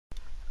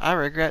I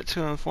regret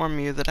to inform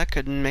you that I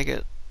couldn't make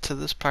it to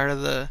this part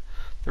of the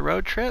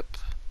road trip.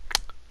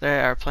 They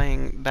are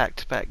playing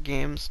back-to-back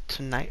games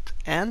tonight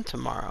and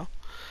tomorrow.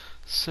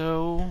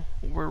 So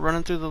we're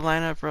running through the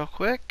lineup real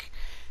quick.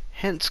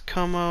 Hintz,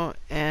 Como,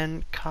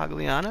 and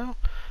Cogliano.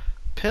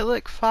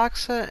 Pitlick,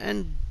 Foxa,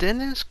 and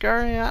Dennis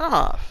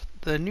Garyanov,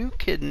 the new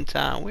kid in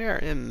town. We are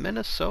in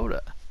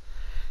Minnesota.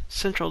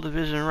 Central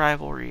Division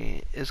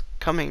rivalry is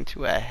coming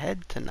to a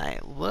head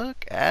tonight.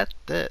 Look at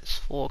this.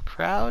 Full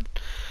crowd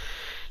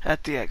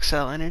at the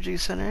Xcel Energy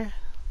Center.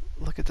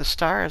 Look at the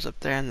Stars up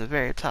there in the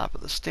very top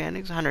of the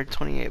standings,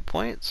 128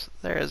 points.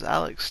 There is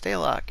Alex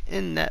Stalock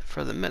in net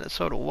for the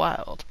Minnesota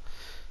Wild.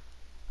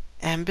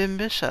 And Ben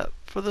Bishop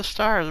for the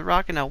Stars,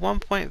 rocking a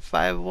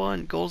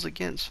 1.51 goals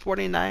against,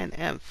 49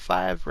 and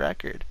 5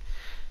 record.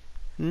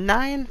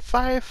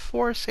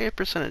 954 save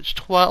percentage,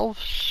 12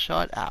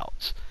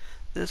 shutouts.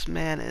 This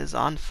man is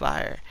on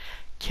fire.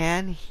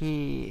 Can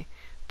he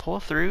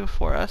pull through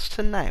for us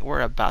tonight?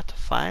 We're about to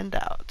find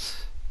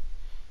out.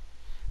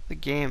 The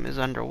game is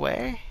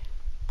underway,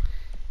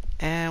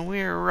 and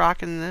we are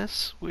rocking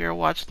this. We are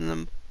watching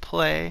them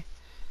play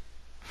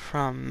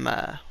from,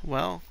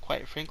 well,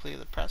 quite frankly,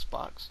 the press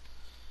box.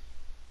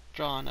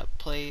 Drawing up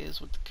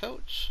plays with the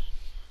coach.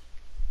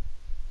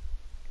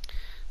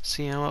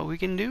 Seeing what we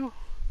can do.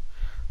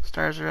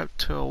 Stars are up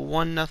to a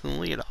 1-0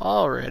 lead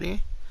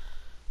already.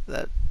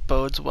 That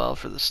bodes well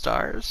for the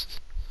Stars.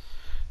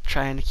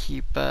 Trying to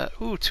keep,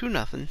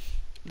 2-0.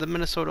 The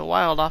Minnesota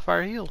Wild off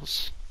our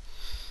heels.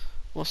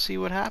 We'll see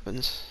what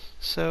happens.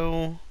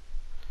 So,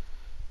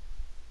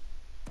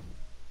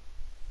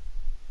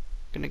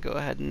 gonna go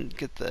ahead and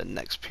get the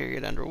next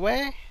period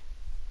underway.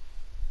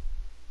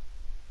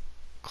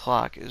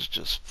 Clock is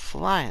just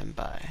flying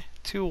by.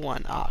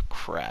 2-1. Aw,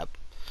 crap.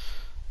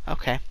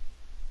 Okay.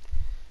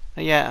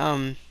 Yeah,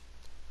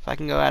 if I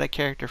can go out of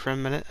character for a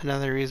minute,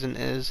 another reason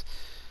is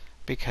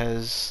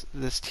because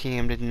this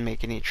team didn't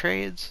make any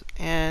trades,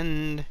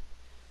 and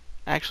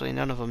actually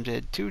none of them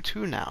did.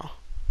 2-2 now.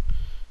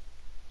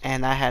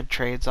 And I had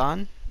trades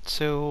on,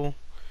 so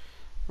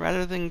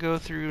rather than go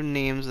through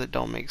names that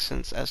don't make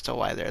sense as to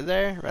why they're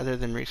there, rather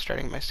than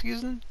restarting my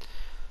season,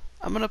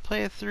 I'm going to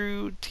play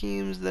through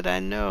teams that I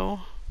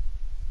know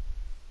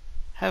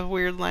have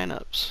weird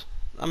lineups.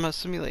 I'm going to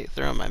simulate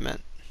through them, I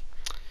meant.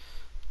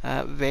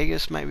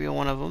 Vegas might be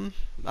one of them.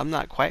 I'm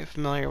not quite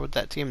familiar with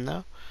that team,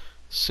 though.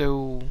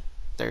 So,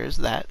 there is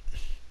that.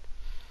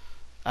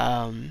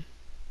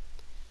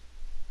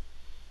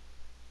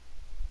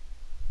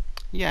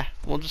 Yeah,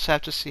 we'll just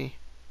have to see.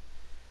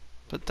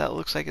 But that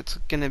looks like it's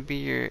going to be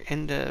your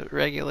end of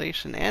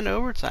regulation and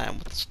overtime,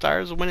 with the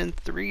Stars winning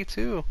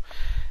 3-2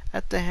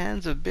 at the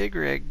hands of Big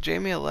Rig,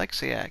 Jamie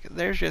Alexiak.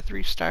 There's your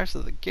 3 stars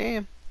of the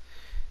game.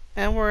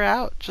 And we're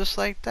out just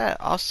like that.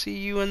 I'll see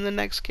you in the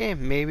next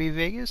game. Maybe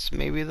Vegas,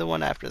 maybe the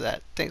one after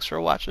that. Thanks for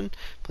watching.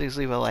 Please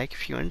leave a like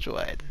if you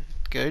enjoyed.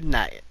 Good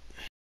night.